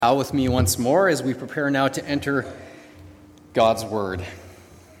Bow with me once more as we prepare now to enter God's Word.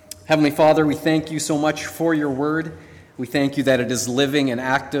 Heavenly Father, we thank you so much for your Word. We thank you that it is living and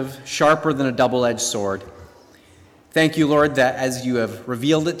active, sharper than a double-edged sword. Thank you, Lord, that as you have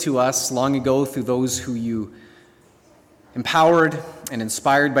revealed it to us long ago through those who you empowered and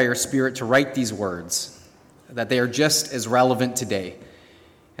inspired by your Spirit to write these words, that they are just as relevant today.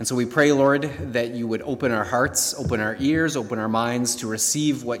 And so we pray, Lord, that you would open our hearts, open our ears, open our minds to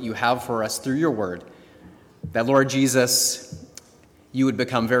receive what you have for us through your word. That, Lord Jesus, you would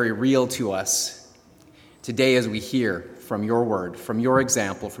become very real to us today as we hear from your word, from your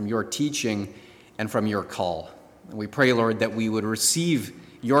example, from your teaching, and from your call. And we pray, Lord, that we would receive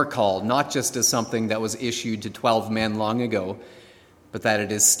your call, not just as something that was issued to 12 men long ago, but that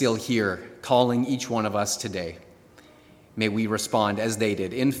it is still here, calling each one of us today. May we respond as they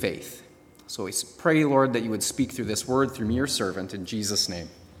did in faith. So we pray, Lord, that you would speak through this word through me, your servant, in Jesus' name.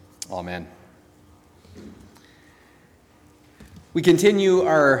 Amen. We continue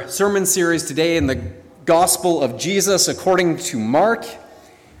our sermon series today in the Gospel of Jesus according to Mark,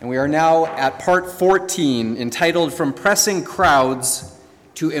 and we are now at part 14, entitled From Pressing Crowds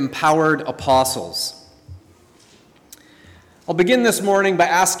to Empowered Apostles. I'll begin this morning by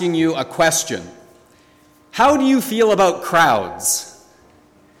asking you a question. How do you feel about crowds?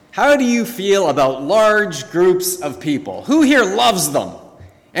 How do you feel about large groups of people? Who here loves them?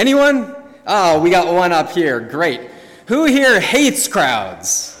 Anyone? Oh, we got one up here. Great. Who here hates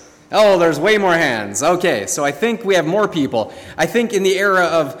crowds? Oh, there's way more hands. Okay, so I think we have more people. I think in the era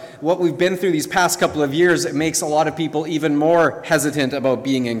of what we've been through these past couple of years, it makes a lot of people even more hesitant about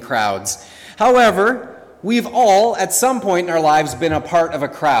being in crowds. However, we've all, at some point in our lives, been a part of a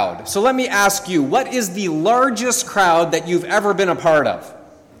crowd. So let me ask you, what is the largest crowd that you've ever been a part of?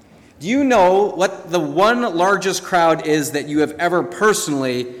 Do you know what the one largest crowd is that you have ever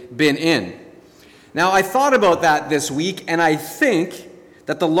personally been in? Now, I thought about that this week, and I think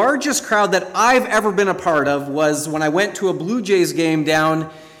that the largest crowd that I've ever been a part of was when I went to a Blue Jays game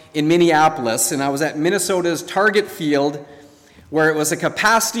down in Minneapolis, and I was at Minnesota's Target Field, where it was a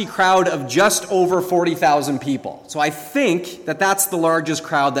capacity crowd of just over 40,000 people. So I think that that's the largest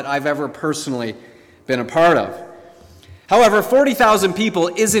crowd that I've ever personally been a part of. However, 40,000 people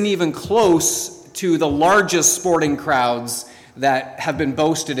isn't even close to the largest sporting crowds that have been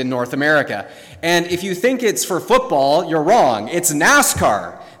boasted in North America. And if you think it's for football, you're wrong. It's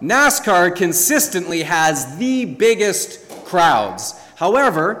NASCAR. NASCAR consistently has the biggest crowds.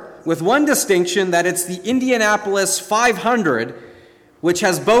 However, with one distinction, that it's the Indianapolis 500, which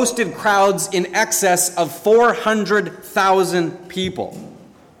has boasted crowds in excess of 400,000 people.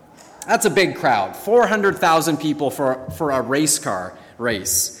 That's a big crowd, 400,000 people for a race car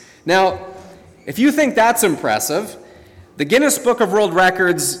race. Now, if you think that's impressive, the Guinness Book of World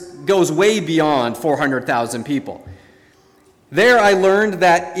Records goes way beyond 400,000 people. There I learned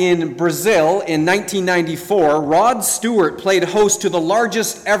that in Brazil in 1994, Rod Stewart played host to the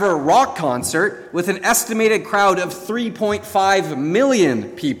largest ever rock concert with an estimated crowd of 3.5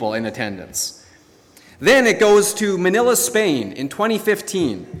 million people in attendance. Then it goes to Manila, Spain in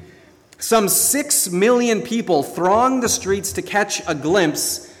 2015. Some 6 million people thronged the streets to catch a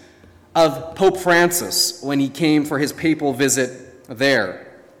glimpse of Pope Francis when he came for his papal visit there.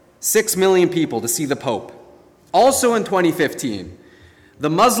 6 million people to see the Pope. Also in 2015, the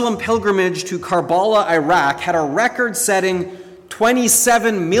Muslim pilgrimage to Karbala, Iraq had a record-setting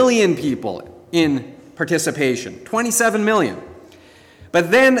 27 million people in participation. 27 million. But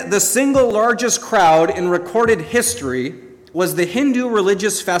then the single largest crowd in recorded history was the Hindu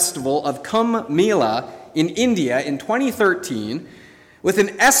religious festival of Kumbh Mela in India in 2013, with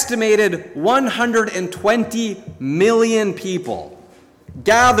an estimated 120 million people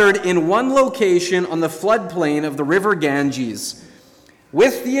gathered in one location on the floodplain of the river Ganges,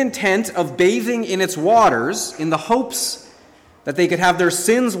 with the intent of bathing in its waters in the hopes that they could have their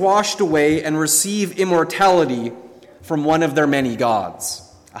sins washed away and receive immortality from one of their many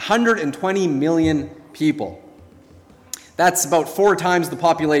gods. 120 million people. That's about 4 times the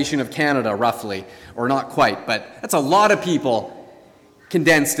population of Canada, roughly, or not quite, but that's a lot of people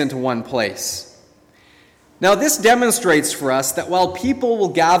condensed into one place. Now, this demonstrates for us that while people will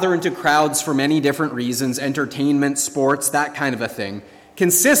gather into crowds for many different reasons, entertainment, sports, that kind of a thing,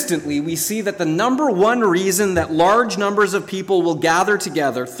 consistently we see that the number one reason that large numbers of people will gather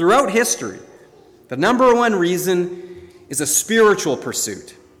together throughout history, the number one reason is a spiritual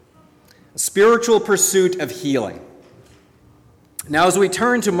pursuit of healing. Now, as we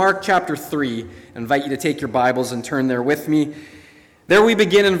turn to Mark chapter 3, I invite you to take your Bibles and turn there with me. There we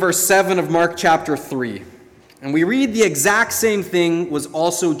begin in verse 7 of Mark chapter 3. And we read the exact same thing was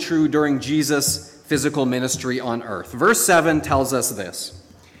also true during Jesus' physical ministry on earth. Verse 7 tells us this.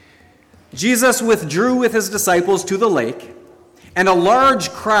 Jesus withdrew with his disciples to the lake, and a large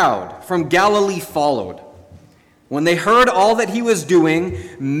crowd from Galilee followed. When they heard all that he was doing,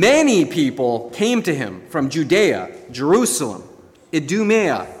 many people came to him from Judea, Jerusalem,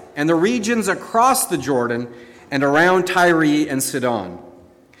 Idumea, and the regions across the Jordan and around Tyre and Sidon.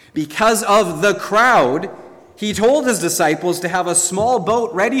 Because of the crowd, he told his disciples to have a small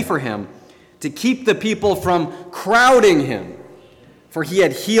boat ready for him to keep the people from crowding him, for he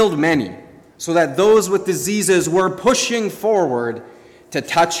had healed many, so that those with diseases were pushing forward to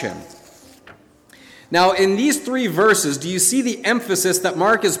touch him. Now, in these 3 verses, do you see the emphasis that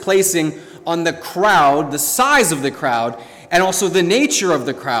Mark is placing on the crowd, the size of the crowd, and also the nature of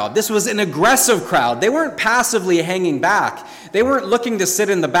the crowd? This was an aggressive crowd. They weren't passively hanging back. They weren't looking to sit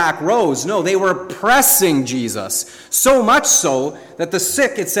in the back rows. No, they were pressing Jesus. So much so that the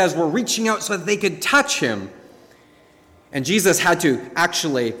sick, it says, were reaching out so that they could touch him. And Jesus had to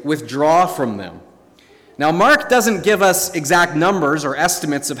actually withdraw from them. Now, Mark doesn't give us exact numbers or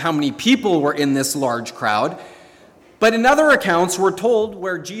estimates of how many people were in this large crowd, but in other accounts, we're told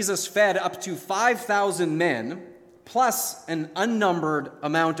where Jesus fed up to 5,000 men, plus an unnumbered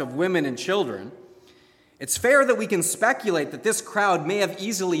amount of women and children. It's fair that we can speculate that this crowd may have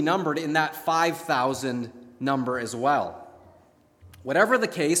easily numbered in that 5,000 number as well. Whatever the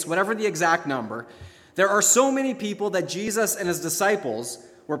case, whatever the exact number, there are so many people that Jesus and his disciples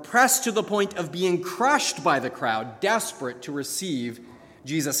were pressed to the point of being crushed by the crowd, desperate to receive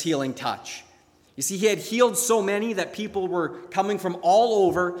Jesus' healing touch. You see, he had healed so many that people were coming from all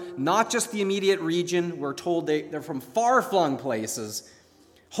over, not just the immediate region. We're told they're from far-flung places,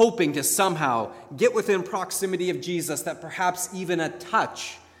 hoping to somehow get within proximity of Jesus, that perhaps even a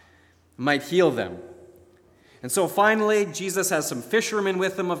touch might heal them. And so finally, Jesus has some fishermen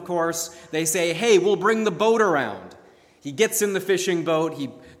with him, of course. They say, hey, we'll bring the boat around. He gets in the fishing boat, he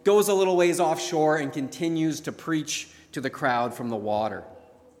goes a little ways offshore and continues to preach to the crowd from the water.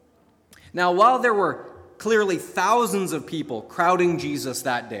 Now, while there were clearly thousands of people crowding Jesus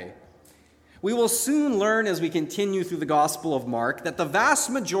that day, we will soon learn as we continue through the Gospel of Mark that the vast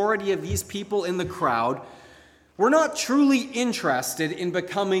majority of these people in the crowd were not truly interested in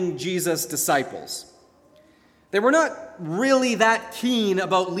becoming Jesus' disciples. They were not really that keen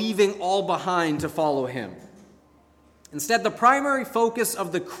about leaving all behind to follow him. Instead, the primary focus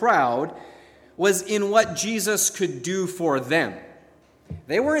of the crowd was in what Jesus could do for them.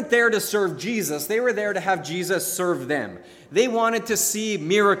 They weren't there to serve Jesus. They were there to have Jesus serve them. They wanted to see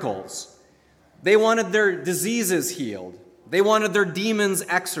miracles. They wanted their diseases healed. They wanted their demons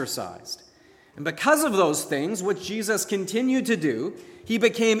exorcised. And because of those things, which Jesus continued to do, he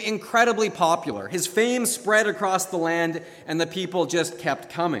became incredibly popular. His fame spread across the land, and the people just kept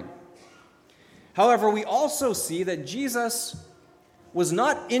coming. However, we also see that Jesus was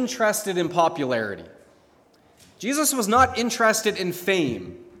not interested in popularity. Jesus was not interested in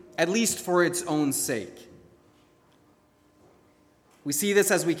fame, at least for its own sake. We see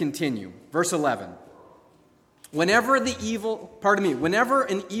this as we continue. Verse 11. Whenever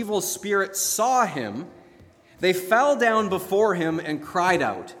an evil spirit saw him, they fell down before him and cried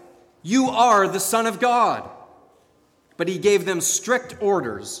out, "You are the Son of God." But he gave them strict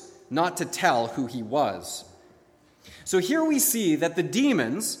orders not to tell who he was. So here we see that the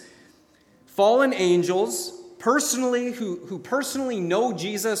demons, fallen angels, who personally know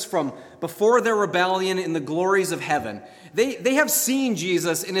Jesus from before their rebellion in the glories of heaven, they have seen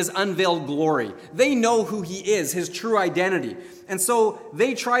Jesus in his unveiled glory. They know who he is, his true identity. And so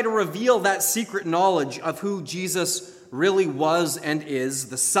they try to reveal that secret knowledge of who Jesus really was and is,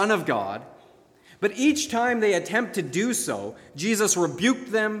 the Son of God. But each time they attempt to do so, Jesus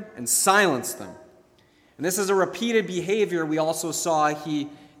rebuked them and silenced them. And this is a repeated behavior. We also saw he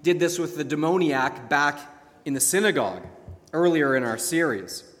did this with the demoniac back in the synagogue earlier in our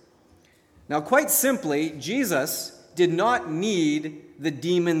series. Now, quite simply, Jesus did not need the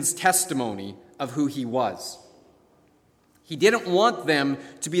demons' testimony of who he was. He didn't want them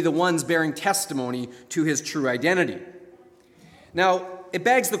to be the ones bearing testimony to his true identity. Now, it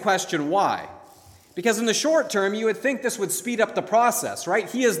begs the question, why? Because in the short term, you would think this would speed up the process, right?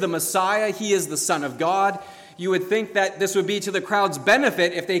 He is the Messiah. He is the Son of God. You would think that this would be to the crowd's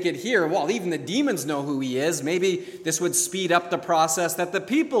benefit if they could hear, well, even the demons know who he is. Maybe this would speed up the process that the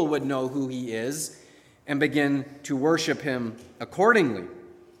people would know who he is and begin to worship him accordingly.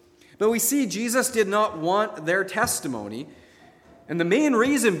 But we see Jesus did not want their testimony. And the main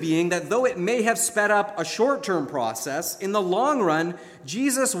reason being that though it may have sped up a short-term process, in the long run,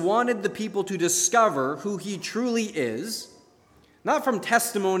 Jesus wanted the people to discover who he truly is, not from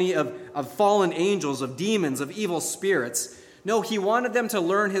testimony of fallen angels, of demons, of evil spirits. No, he wanted them to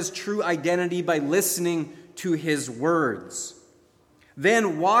learn his true identity by listening to his words,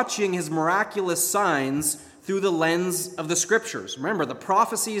 then watching his miraculous signs through the lens of the Scriptures. Remember, the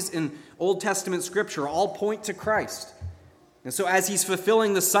prophecies in Old Testament Scripture all point to Christ. And so as he's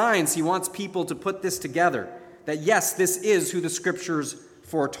fulfilling the signs, he wants people to put this together, that yes, this is who the Scriptures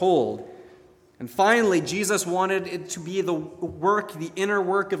foretold. And finally, Jesus wanted it to be the inner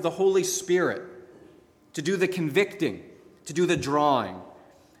work of the Holy Spirit, to do the convicting, to do the drawing,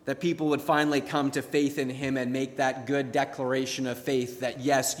 that people would finally come to faith in him and make that good declaration of faith that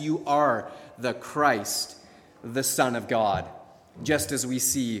yes, you are the Christ, the Son of God, just as we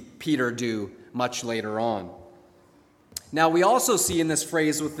see Peter do much later on. Now, we also see in this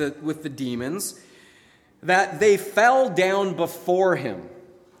phrase with the demons that they fell down before him.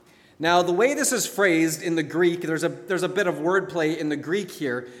 Now, the way this is phrased in the Greek, there's a bit of wordplay in the Greek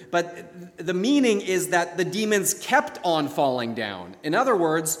here, but the meaning is that the demons kept on falling down. In other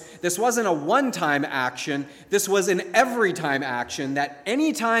words, this wasn't a one-time action, this was an every-time action, that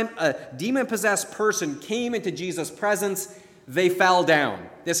anytime a demon-possessed person came into Jesus' presence, they fell down.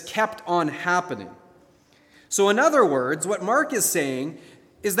 This kept on happening. So in other words, what Mark is saying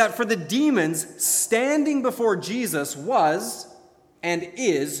is that for the demons, standing before Jesus was and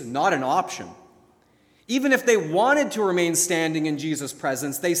is not an option. Even if they wanted to remain standing in Jesus'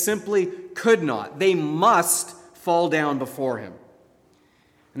 presence, they simply could not. They must fall down before him.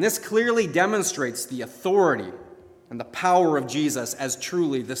 And this clearly demonstrates the authority and the power of Jesus as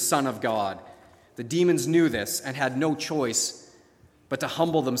truly the Son of God. The demons knew this and had no choice but to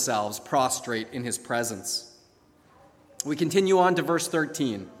humble themselves, prostrate in his presence. We continue on to verse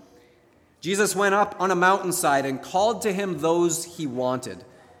 13. Jesus went up on a mountainside and called to him those he wanted,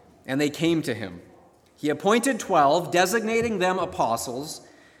 and they came to him. He appointed 12, designating them apostles,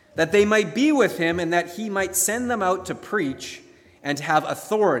 that they might be with him and that he might send them out to preach and have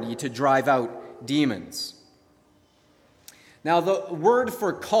authority to drive out demons. Now, the word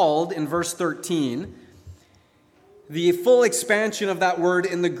for called in verse 13, the full expansion of that word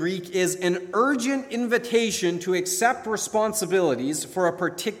in the Greek is an urgent invitation to accept responsibilities for a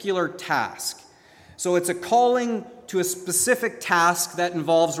particular task. So it's a calling to a specific task that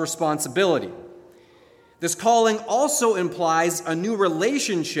involves responsibility. This calling also implies a new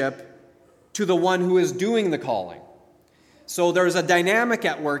relationship to the one who is doing the calling. So there's a dynamic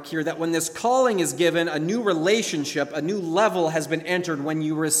at work here that when this calling is given, a new relationship, a new level has been entered when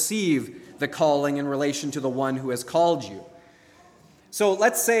you receive the calling in relation to the one who has called you. So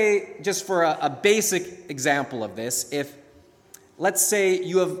let's say, just for a basic example of this, let's say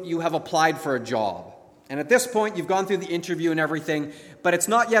you have applied for a job, and at this point you've gone through the interview and everything, but it's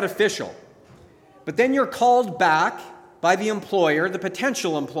not yet official. But then you're called back by the employer, the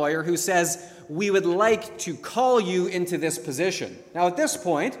potential employer, who says, we would like to call you into this position. Now at this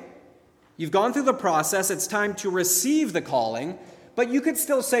point, you've gone through the process, it's time to receive the calling, but you could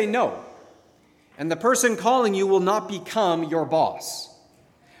still say no. And the person calling you will not become your boss.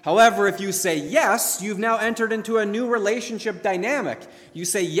 However, if you say yes, you've now entered into a new relationship dynamic. You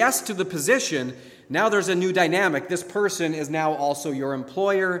say yes to the position, now there's a new dynamic. This person is now also your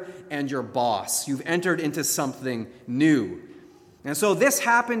employer and your boss. You've entered into something new. And so this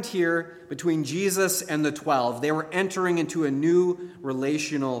happened here between Jesus and the 12. They were entering into a new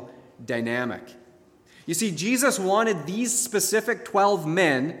relational dynamic. You see, Jesus wanted these specific 12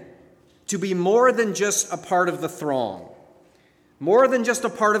 men to be more than just a part of the throng, more than just a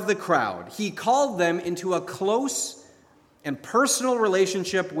part of the crowd. He called them into a close and personal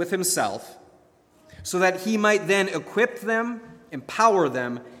relationship with himself so that he might then equip them, empower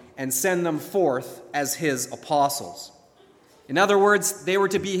them, and send them forth as his apostles. In other words, they were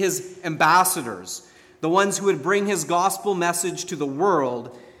to be his ambassadors, the ones who would bring his gospel message to the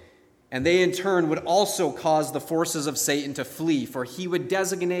world, and they in turn would also cause the forces of Satan to flee, for he would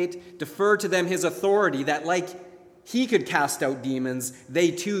defer to them his authority that like he could cast out demons,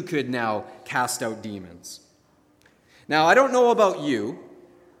 they too could now cast out demons. Now, I don't know about you,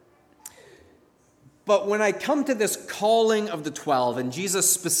 but when I come to this calling of the 12, and Jesus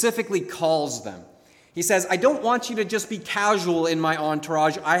specifically calls them, he says, I don't want you to just be casual in my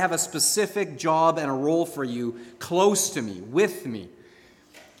entourage. I have a specific job and a role for you close to me, with me.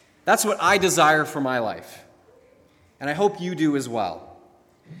 That's what I desire for my life. And I hope you do as well.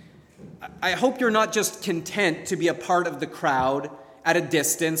 I hope you're not just content to be a part of the crowd at a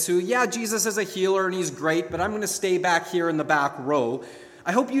distance who, yeah, Jesus is a healer and he's great, but I'm going to stay back here in the back row.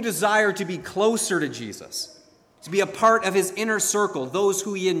 I hope you desire to be closer to Jesus, to be a part of his inner circle, those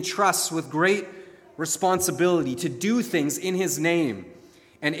who he entrusts with great responsibility to do things in his name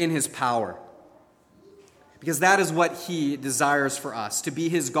and in his power. Because that is what he desires for us, to be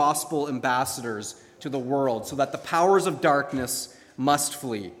his gospel ambassadors to the world, so that the powers of darkness must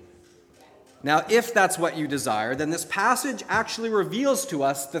flee. Now, if that's what you desire, then this passage actually reveals to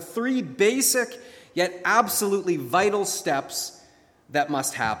us the three basic yet absolutely vital steps that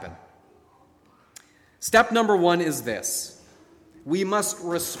must happen. Step number one is this: we must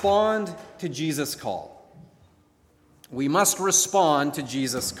respond to Jesus' call. We must respond to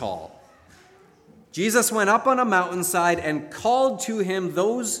Jesus' call. Jesus went up on a mountainside and called to him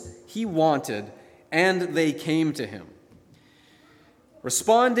those he wanted, and they came to him.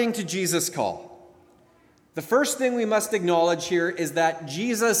 Responding to Jesus' call. The first thing we must acknowledge here is that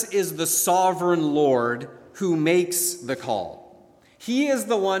Jesus is the sovereign Lord who makes the call. He is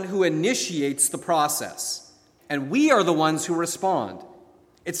the one who initiates the process, and we are the ones who respond.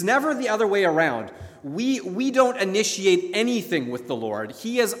 It's never the other way around. We don't initiate anything with the Lord.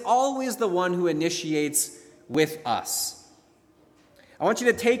 He is always the one who initiates with us. I want you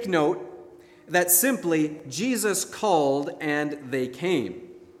to take note that simply Jesus called and they came.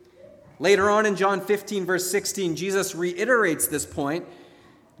 Later on in John 15, verse 16, Jesus reiterates this point,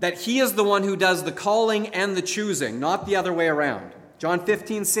 that he is the one who does the calling and the choosing, not the other way around. John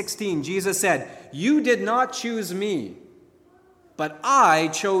 15, 16, Jesus said, "You did not choose me, but I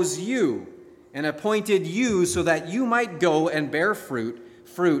chose you and appointed you so that you might go and bear fruit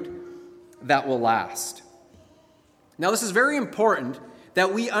that will last." Now, this is very important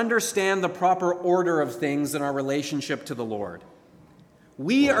that we understand the proper order of things in our relationship to the Lord.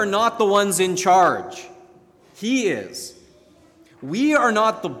 We are not the ones in charge. He is. We are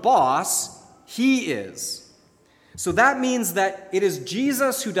not the boss. He is. So that means that it is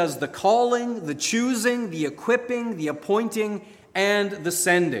Jesus who does the calling, the choosing, the equipping, the appointing, and the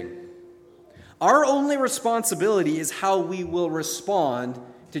sending. Our only responsibility is how we will respond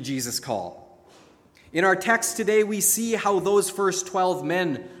to Jesus' call. In our text today, we see how those first 12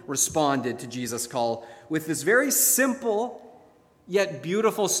 men responded to Jesus' call with this very simple yet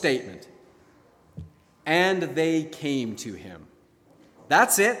beautiful statement: "And they came to him."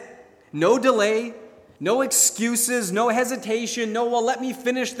 That's it. No delay, no excuses, no hesitation, no, well, let me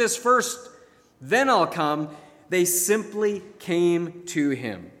finish this first, then I'll come. They simply came to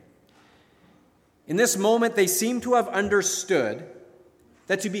him. In this moment, they seem to have understood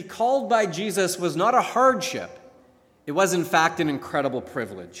that to be called by Jesus was not a hardship. It was, in fact, an incredible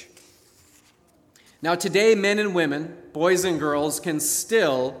privilege. Now, today, men and women, boys and girls, can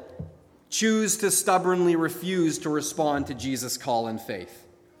still choose to stubbornly refuse to respond to Jesus' call in faith.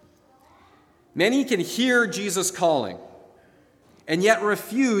 Many can hear Jesus calling and yet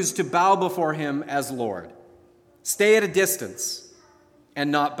refuse to bow before him as Lord, stay at a distance, and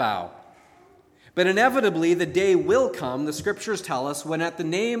not bow. But inevitably, the day will come, the scriptures tell us, when at the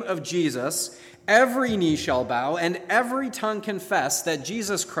name of Jesus, every knee shall bow and every tongue confess that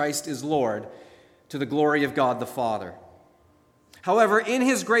Jesus Christ is Lord, to the glory of God the Father. However, in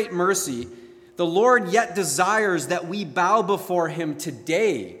his great mercy, the Lord yet desires that we bow before him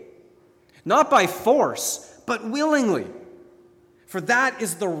today, not by force, but willingly. For that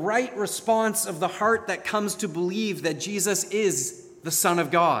is the right response of the heart that comes to believe that Jesus is the Son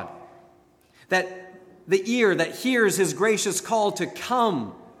of God. That the ear that hears his gracious call to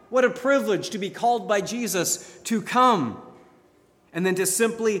come. What a privilege to be called by Jesus to come. And then to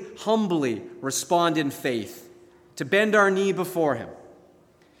simply, humbly respond in faith, to bend our knee before him.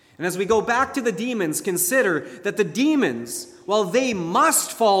 And as we go back to the demons, consider that the demons, while they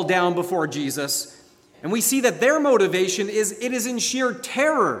must fall down before Jesus, and we see that their motivation is in sheer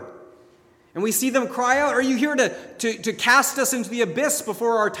terror. And we see them cry out, "Are you here to cast us into the abyss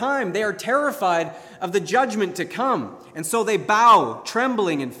before our time?" They are terrified of the judgment to come. And so they bow,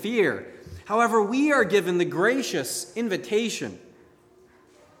 trembling in fear. However, we are given the gracious invitation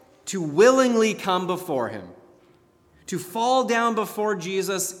to willingly come before him, to fall down before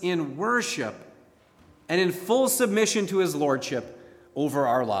Jesus in worship and in full submission to his lordship over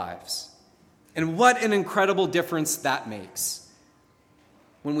our lives. And what an incredible difference that makes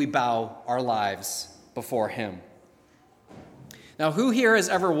when we bow our lives before him. Now, who here has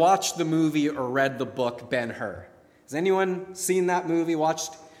ever watched the movie or read the book Ben-Hur? Has anyone seen that movie,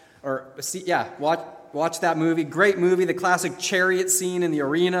 watched that movie? Great movie, the classic chariot scene in the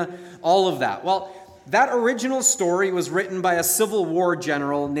arena, all of that. Well, that original story was written by a Civil War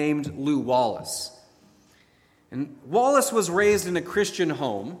general named Lew Wallace. And Wallace was raised in a Christian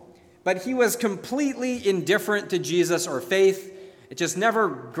home, but he was completely indifferent to Jesus or faith. It just never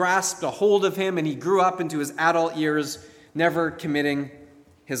grasped a hold of him, and he grew up into his adult years never committing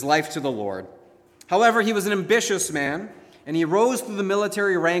his life to the Lord. However, he was an ambitious man, and he rose through the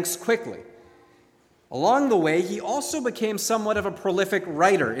military ranks quickly. Along the way, he also became somewhat of a prolific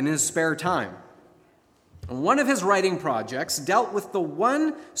writer in his spare time. And one of his writing projects dealt with the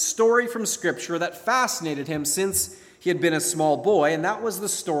one story from Scripture that fascinated him since he had been a small boy, and that was the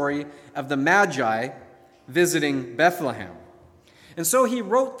story of the Magi visiting Bethlehem. And so he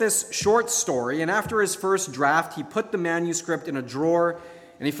wrote this short story, and after his first draft, he put the manuscript in a drawer,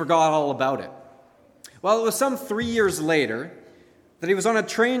 and he forgot all about it. Well, it was some 3 years later that he was on a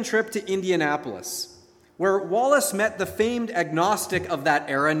train trip to Indianapolis, where Wallace met the famed agnostic of that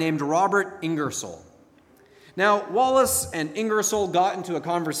era named Robert Ingersoll. Now, Wallace and Ingersoll got into a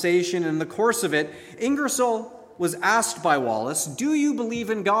conversation, and in the course of it, Ingersoll was asked by Wallace, "Do you believe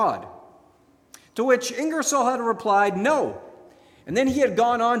in God?" To which Ingersoll had replied, "No." And then he had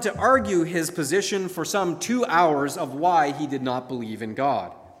gone on to argue his position for some 2 hours of why he did not believe in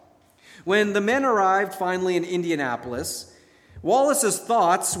God. When the men arrived finally in Indianapolis, Wallace's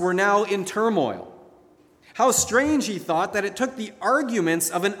thoughts were now in turmoil. How strange, he thought, that it took the arguments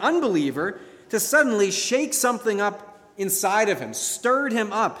of an unbeliever to suddenly shake something up inside of him, stirred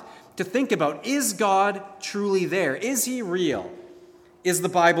him up to think about, is God truly there? Is he real? Is the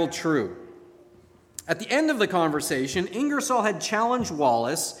Bible true? At the end of the conversation, Ingersoll had challenged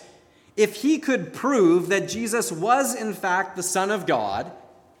Wallace if he could prove that Jesus was in fact the Son of God,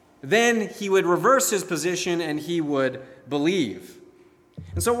 then he would reverse his position and he would believe.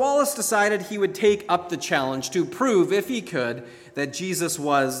 And so Wallace decided he would take up the challenge to prove, if he could, that Jesus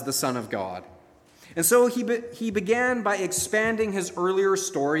was the Son of God. And so he began by expanding his earlier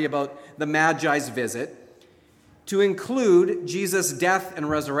story about the Magi's visit to include Jesus' death and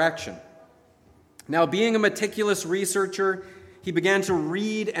resurrection. Now, being a meticulous researcher, he began to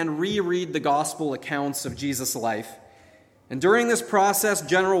read and reread the gospel accounts of Jesus' life. And during this process,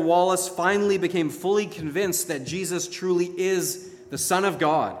 General Wallace finally became fully convinced that Jesus truly is the Son of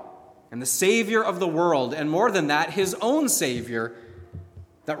God and the Savior of the world, and more than that, his own Savior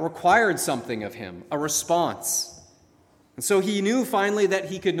that required something of him, a response. And so he knew finally that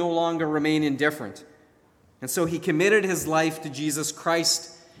he could no longer remain indifferent. And so he committed his life to Jesus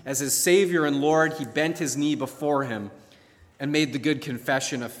Christ as his Savior and Lord. He bent his knee before him and made the good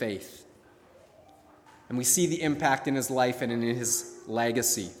confession of faith. And we see the impact in his life and in his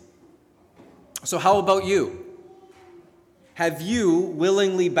legacy. So how about you? Have you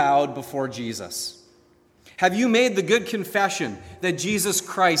willingly bowed before Jesus? Have you made the good confession that Jesus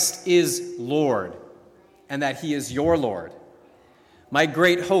Christ is Lord and that he is your Lord? My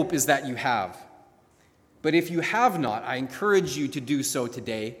great hope is that you have. But if you have not, I encourage you to do so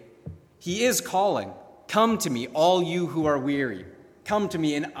today. He is calling. Come to me, all you who are weary. Come to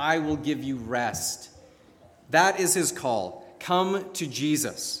me and I will give you rest. That is his call. Come to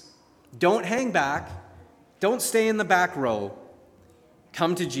Jesus. Don't hang back. Don't stay in the back row.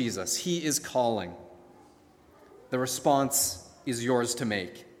 Come to Jesus. He is calling. The response is yours to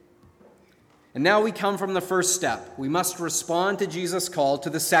make. And now we come from the first step. We must respond to Jesus' call to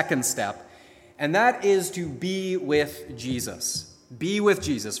the second step, and that is to be with Jesus. Be with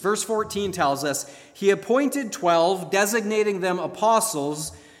Jesus. Verse 14 tells us, he appointed 12, designating them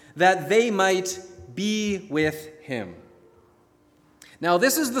apostles, that they might be with him. Now,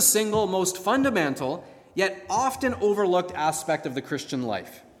 this is the single most fundamental, yet often overlooked aspect of the Christian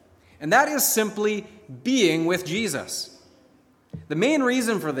life. And that is simply being with Jesus. The main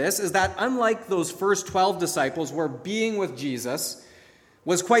reason for this is that unlike those first 12 disciples, where being with Jesus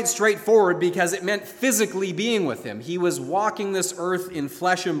was quite straightforward because it meant physically being with him. He was walking this earth in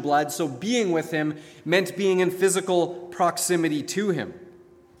flesh and blood, so being with him meant being in physical proximity to him.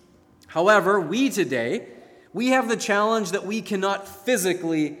 However, we today, we have the challenge that we cannot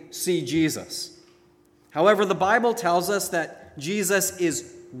physically see Jesus. However, the Bible tells us that Jesus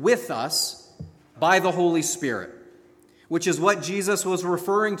is with us by the Holy Spirit, which is what Jesus was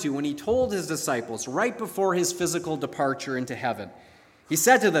referring to when he told his disciples right before his physical departure into heaven. He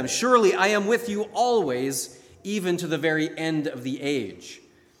said to them, "Surely I am with you always, even to the very end of the age."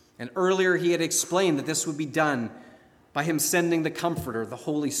 And earlier he had explained that this would be done by him sending the Comforter, the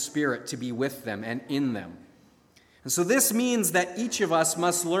Holy Spirit, to be with them and in them. And so this means that each of us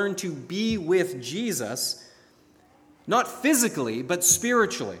must learn to be with Jesus, not physically, but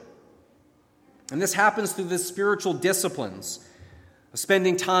spiritually. And this happens through the spiritual disciplines of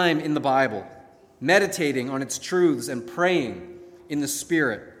spending time in the Bible, meditating on its truths, and praying in the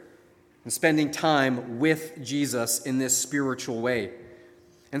Spirit, and spending time with Jesus in this spiritual way.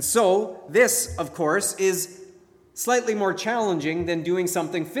 And so, this, of course, is slightly more challenging than doing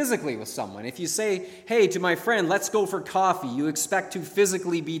something physically with someone. If you say, hey, to my friend, let's go for coffee, you expect to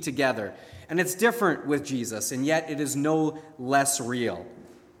physically be together. And it's different with Jesus, and yet it is no less real.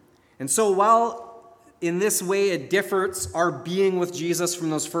 And so while in this way it differs our being with Jesus from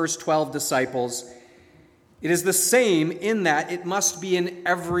those first 12 disciples, it is the same in that it must be an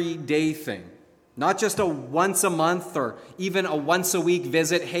everyday thing. Not just a once a month or even a once a week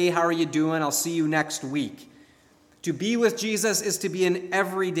visit. Hey, how are you doing? I'll see you next week. To be with Jesus is to be an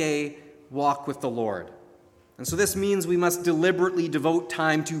everyday walk with the Lord. And so this means we must deliberately devote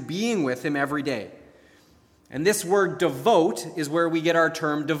time to being with him every day. And this word devote is where we get our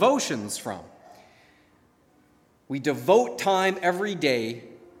term devotions from. We devote time every day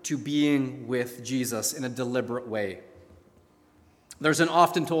to being with Jesus in a deliberate way. There's an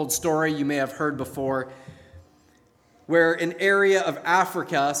often told story you may have heard before where an area of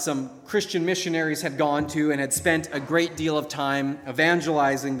Africa some Christian missionaries had gone to and had spent a great deal of time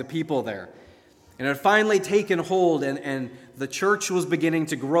evangelizing the people there. And it had finally taken hold, and the church was beginning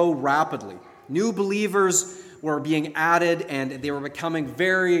to grow rapidly. New believers were being added, and they were becoming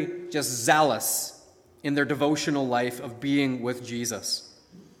very just zealous in their devotional life of being with Jesus.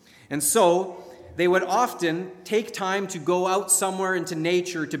 And so they would often take time to go out somewhere into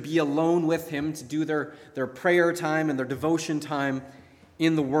nature to be alone with him, to do their prayer time and their devotion time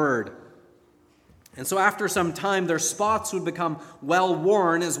in the Word. And so after some time, their spots would become well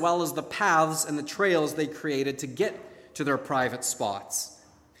worn, as well as the paths and the trails they created to get to their private spots.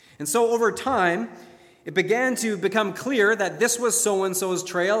 And so over time, it began to become clear that this was so-and-so's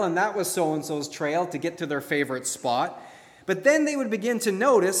trail and that was so-and-so's trail to get to their favorite spot. But then they would begin to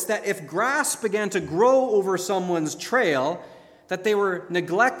notice that if grass began to grow over someone's trail, that they were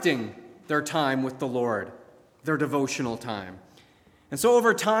neglecting their time with the Lord, their devotional time. And so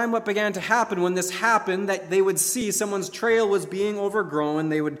over time, what began to happen when this happened, that they would see someone's trail was being overgrown,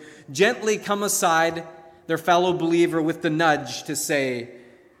 they would gently come aside their fellow believer with the nudge to say,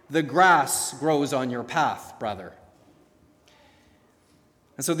 the grass grows on your path, brother.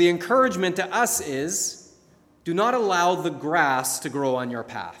 And so the encouragement to us is, do not allow the grass to grow on your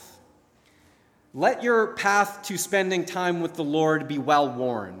path. Let your path to spending time with the Lord be well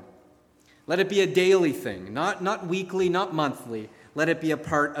worn. Let it be a daily thing, not weekly, not monthly. Let it be a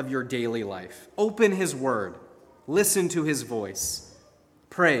part of your daily life. Open his word. Listen to his voice.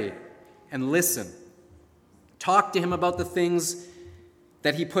 Pray and listen. Talk to him about the things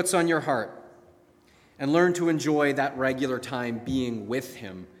that he puts on your heart. And learn to enjoy that regular time being with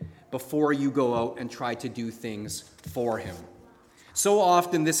him before you go out and try to do things for him. So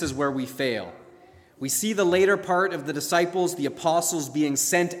often this is where we fail. We see the later part of the disciples, the apostles, being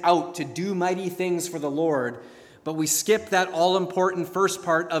sent out to do mighty things for the Lord, but we skip that all-important first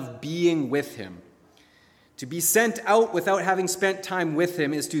part of being with him. To be sent out without having spent time with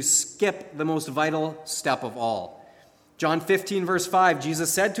him is to skip the most vital step of all. John 15, verse 5,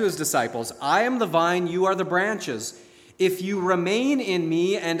 Jesus said to his disciples, I am the vine, you are the branches. If you remain in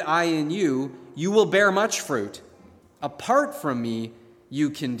me and I in you, you will bear much fruit. Apart from me, you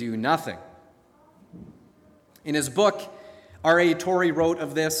can do nothing. In his book, R.A. Torrey wrote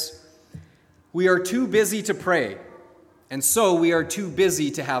of this, we are too busy to pray, and so we are too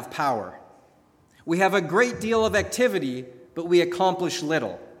busy to have power. We have a great deal of activity, but we accomplish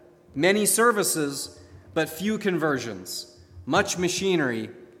little. Many services, but few conversions. Much machinery,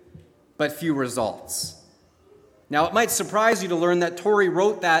 but few results. Now, it might surprise you to learn that Torrey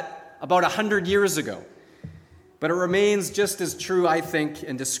wrote that about 100 years ago, but it remains just as true, I think,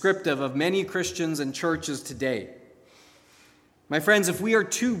 and descriptive of many Christians and churches today. My friends, if we are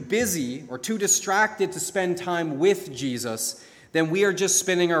too busy or too distracted to spend time with Jesus, then we are just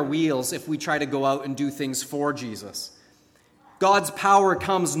spinning our wheels if we try to go out and do things for Jesus. God's power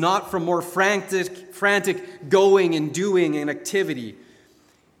comes not from more frantic going and doing and activity.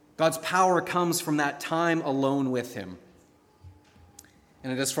 God's power comes from that time alone with him.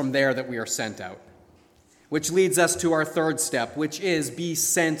 And it is from there that we are sent out. Which leads us to our third step, which is be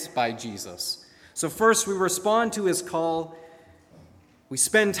sent by Jesus. So first we respond to his call, we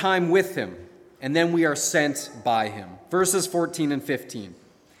spend time with him, and then we are sent by him. Verses 14 and 15.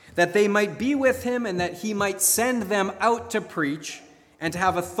 That they might be with him and that he might send them out to preach and to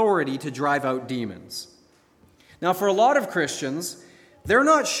have authority to drive out demons. Now, for a lot of Christians, they're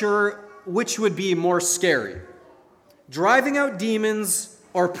not sure which would be more scary, driving out demons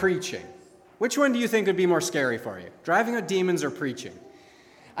or preaching. Which one do you think would be more scary for you, driving out demons or preaching?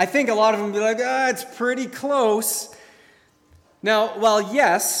 I think a lot of them would be like, it's pretty close. Now, while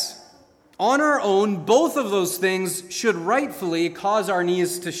yes, On our own, both of those things should rightfully cause our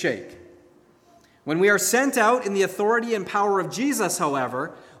knees to shake. When we are sent out in the authority and power of Jesus,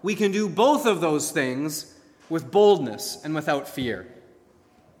 however, we can do both of those things with boldness and without fear.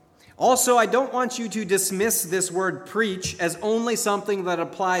 Also, I don't want you to dismiss this word preach as only something that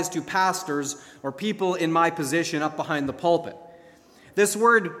applies to pastors or people in my position up behind the pulpit. This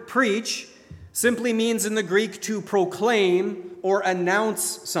word preach simply means in the Greek to proclaim or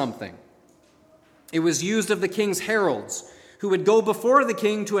announce something. It was used of the king's heralds, who would go before the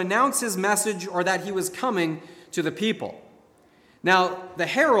king to announce his message or that he was coming to the people. Now, the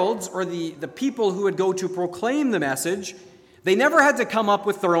heralds, or the people who would go to proclaim the message, they never had to come up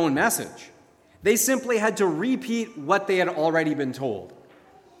with their own message. They simply had to repeat what they had already been told.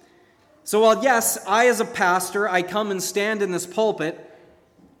 So while, yes, I as a pastor, I come and stand in this pulpit,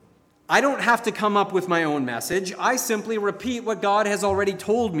 I don't have to come up with my own message. I simply repeat what God has already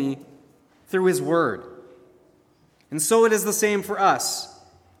told me through His Word. And so it is the same for us.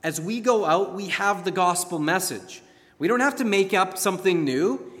 As we go out, we have the gospel message. We don't have to make up something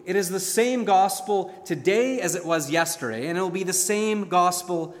new. It is the same gospel today as it was yesterday, and it will be the same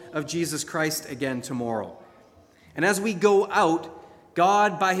gospel of Jesus Christ again tomorrow. And as we go out,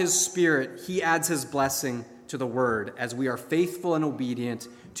 God, by His Spirit, He adds His blessing to the Word as we are faithful and obedient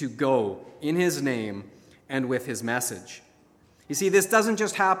to go in His name and with His message. You see, this doesn't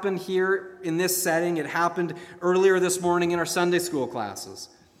just happen here in this setting. It happened earlier this morning in our Sunday school classes.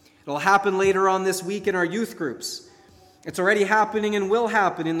 It'll happen later on this week in our youth groups. It's already happening and will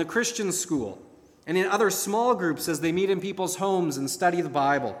happen in the Christian school and in other small groups as they meet in people's homes and study the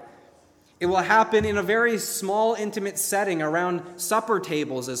Bible. It will happen in a very small, intimate setting around supper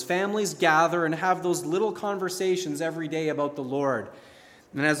tables as families gather and have those little conversations every day about the Lord,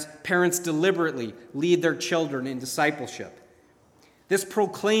 and as parents deliberately lead their children in discipleship. This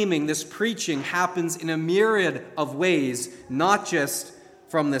proclaiming, this preaching happens in a myriad of ways, not just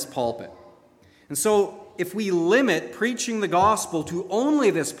from this pulpit. And so, if we limit preaching the gospel to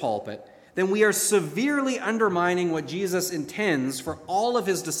only this pulpit, then we are severely undermining what Jesus intends for all of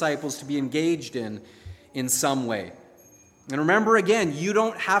His disciples to be engaged in some way. And remember again, you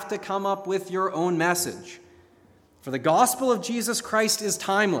don't have to come up with your own message. For the gospel of Jesus Christ is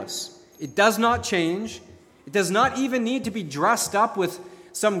timeless. It does not change. It does not even need to be dressed up with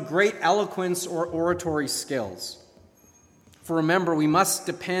some great eloquence or oratory skills. For remember, we must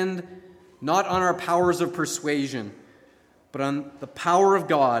depend not on our powers of persuasion, but on the power of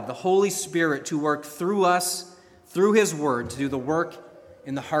God, the Holy Spirit, to work through us, through His Word, to do the work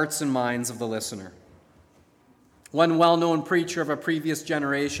in the hearts and minds of the listener. One well-known preacher of a previous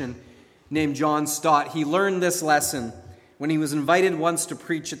generation named John Stott, he learned this lesson when he was invited once to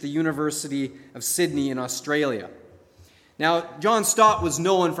preach at the University of Sydney in Australia. Now, John Stott was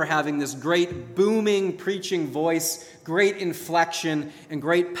known for having this great booming preaching voice, great inflection, and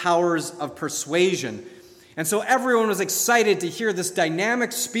great powers of persuasion. And so everyone was excited to hear this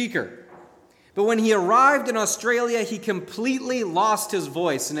dynamic speaker. But when he arrived in Australia, he completely lost his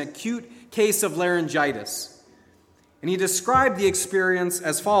voice, an acute case of laryngitis. And he described the experience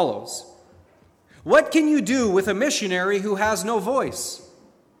as follows. What can you do with a missionary who has no voice?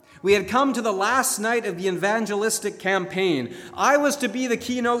 We had come to the last night of the evangelistic campaign. I was to be the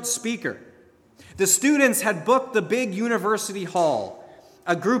keynote speaker. The students had booked the big university hall.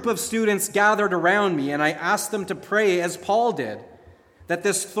 A group of students gathered around me, and I asked them to pray as Paul did, that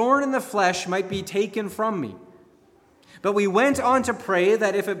this thorn in the flesh might be taken from me. But we went on to pray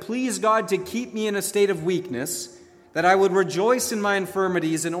that if it pleased God to keep me in a state of weakness, that I would rejoice in my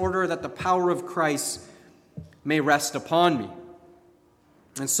infirmities in order that the power of Christ may rest upon me.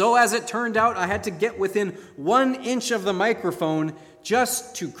 And so as it turned out, I had to get within 1 inch of the microphone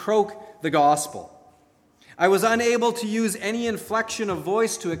just to croak the gospel. I was unable to use any inflection of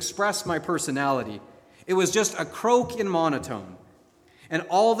voice to express my personality. It was just a croak in monotone. And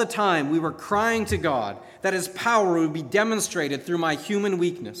all the time we were crying to God that His power would be demonstrated through my human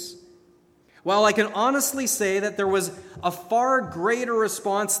weakness. While I can honestly say that there was a far greater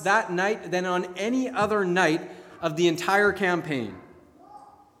response that night than on any other night of the entire campaign.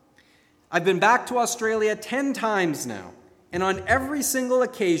 I've been back to Australia 10 times now, and on every single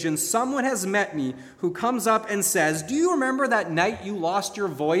occasion, someone has met me who comes up and says, "Do you remember that night you lost your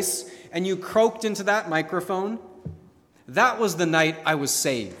voice and you croaked into that microphone? That was the night I was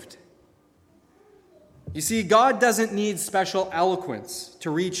saved." You see, God doesn't need special eloquence to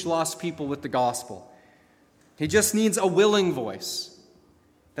reach lost people with the gospel. He just needs a willing voice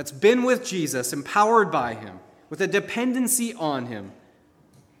that's been with Jesus, empowered by Him, with a dependency on Him,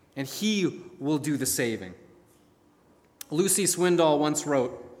 and He will do the saving. Lucy Swindoll once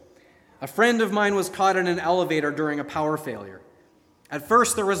wrote, A friend of mine was caught in an elevator during a power failure. At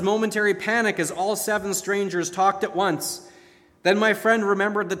first, there was momentary panic as all 7 strangers talked at once. Then my friend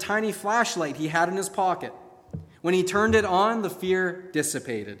remembered the tiny flashlight he had in his pocket. When he turned it on, the fear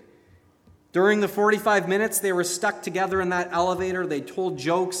dissipated. During the 45 minutes they were stuck together in that elevator, they told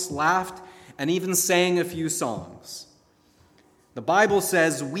jokes, laughed, and even sang a few songs. The Bible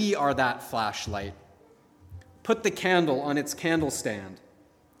says we are that flashlight. Put the candle on its candle stand.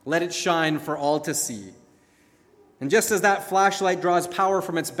 Let it shine for all to see. And just as that flashlight draws power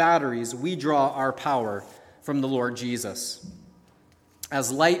from its batteries, we draw our power from the Lord Jesus.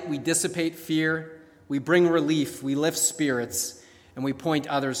 As light, we dissipate fear, we bring relief, we lift spirits, and we point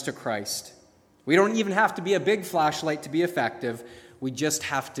others to Christ. We don't even have to be a big flashlight to be effective. We just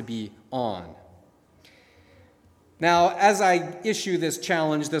have to be on. Now, as I issue this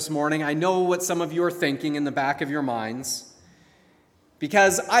challenge this morning, I know what some of you are thinking in the back of your minds,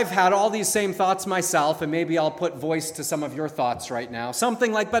 because I've had all these same thoughts myself, and maybe I'll put voice to some of your thoughts right now.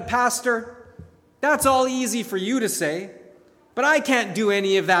 Something like, but Pastor, that's all easy for you to say, but I can't do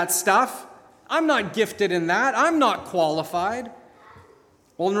any of that stuff. I'm not gifted in that. I'm not qualified.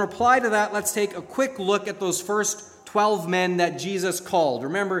 Well, in reply to that, let's take a quick look at those first 12 men that Jesus called.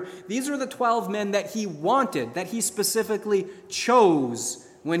 Remember, these are the 12 men that he wanted, that he specifically chose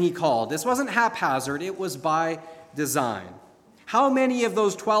when he called. This wasn't haphazard, it was by design. How many of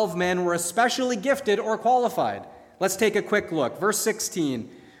those 12 men were especially gifted or qualified? Let's take a quick look. Verse 16.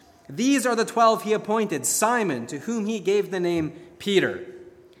 These are the 12 he appointed: Simon, to whom he gave the name Peter.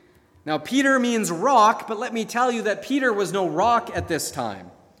 Now, Peter means rock, but let me tell you that Peter was no rock at this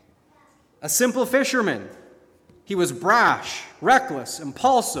time. A simple fisherman. He was brash, reckless,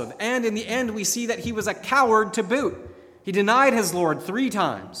 impulsive, and in the end we see that he was a coward to boot. He denied his Lord 3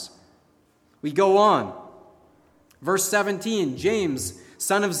 times. We go on. Verse 17, James,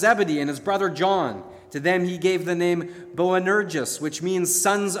 son of Zebedee, and his brother John. To them he gave the name Boanerges, which means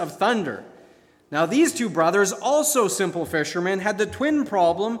sons of thunder. Now these 2 brothers, also simple fishermen, had the twin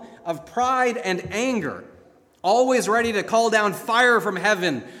problem of pride and anger, always ready to call down fire from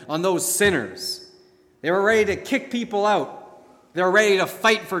heaven on those sinners. They were ready to kick people out. They were ready to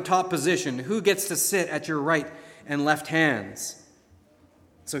fight for top position. Who gets to sit at your right and left hands?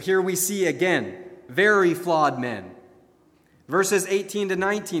 So here we see again, very flawed men. Verses 18 to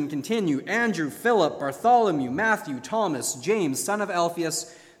 19 continue. Andrew, Philip, Bartholomew, Matthew, Thomas, James, son of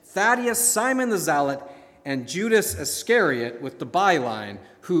Alphaeus, Thaddeus, Simon the Zealot, and Judas Iscariot with the byline,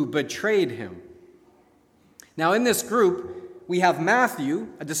 who betrayed him. Now in this group, we have Matthew,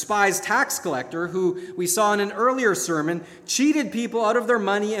 a despised tax collector who we saw in an earlier sermon, cheated people out of their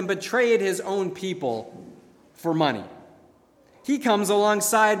money and betrayed his own people for money. He comes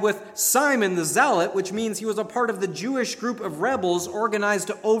alongside with Simon the Zealot, which means he was a part of the Jewish group of rebels organized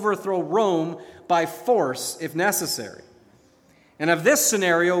to overthrow Rome by force if necessary. And of this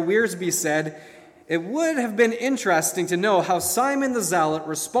scenario, Wiersbe said, it would have been interesting to know how Simon the Zealot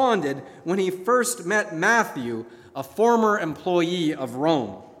responded when he first met Matthew, a former employee of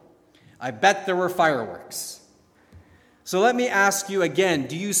Rome. I bet there were fireworks. So let me ask you again,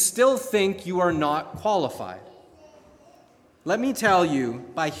 do you still think you are not qualified? Let me tell you,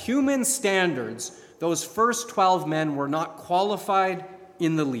 by human standards, those first 12 men were not qualified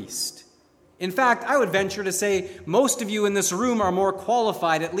in the least. In fact, I would venture to say most of you in this room are more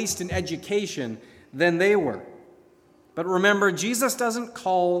qualified, at least in education, than they were. But remember, Jesus doesn't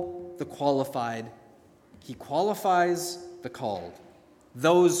call the qualified. He qualifies the called,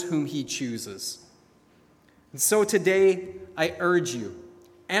 those whom he chooses. And so today, I urge you,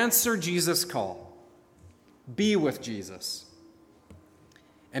 answer Jesus' call. Be with Jesus.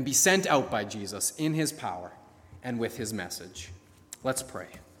 And be sent out by Jesus in his power and with his message. Let's pray.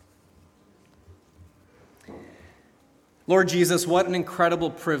 Lord Jesus, what an incredible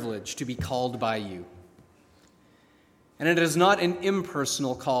privilege to be called by you. And it is not an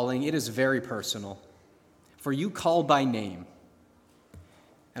impersonal calling, it is very personal. For you call by name.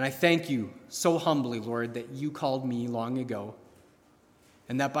 And I thank you so humbly, Lord, that you called me long ago.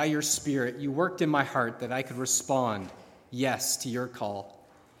 And that by your Spirit, you worked in my heart that I could respond yes to your call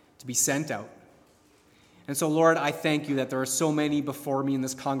to be sent out. And so, Lord, I thank you that there are so many before me in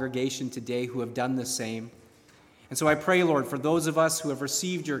this congregation today who have done the same. And so I pray, Lord, for those of us who have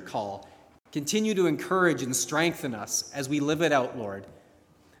received your call, continue to encourage and strengthen us as we live it out, Lord,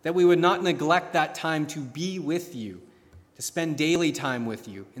 that we would not neglect that time to be with you, to spend daily time with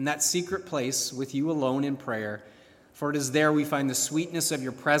you, in that secret place with you alone in prayer, for it is there we find the sweetness of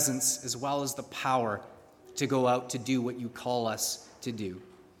your presence as well as the power to go out to do what you call us to do.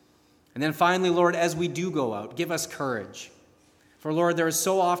 And then finally, Lord, as we do go out, give us courage. For Lord, there are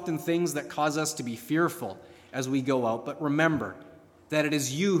so often things that cause us to be fearful as we go out, but remember that it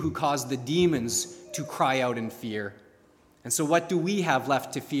is you who caused the demons to cry out in fear. And so what do we have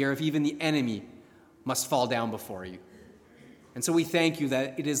left to fear if even the enemy must fall down before you? And so we thank you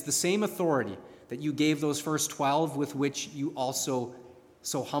that it is the same authority that you gave those first 12 with which you also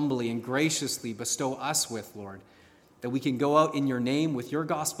so humbly and graciously bestow us with, Lord, that we can go out in your name with your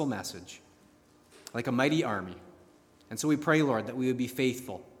gospel message like a mighty army. And so we pray, Lord, that we would be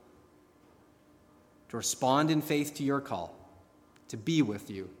faithful to respond in faith to your call, to be with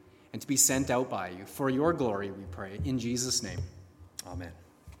you, and to be sent out by you. For your glory, we pray. In Jesus' name, amen.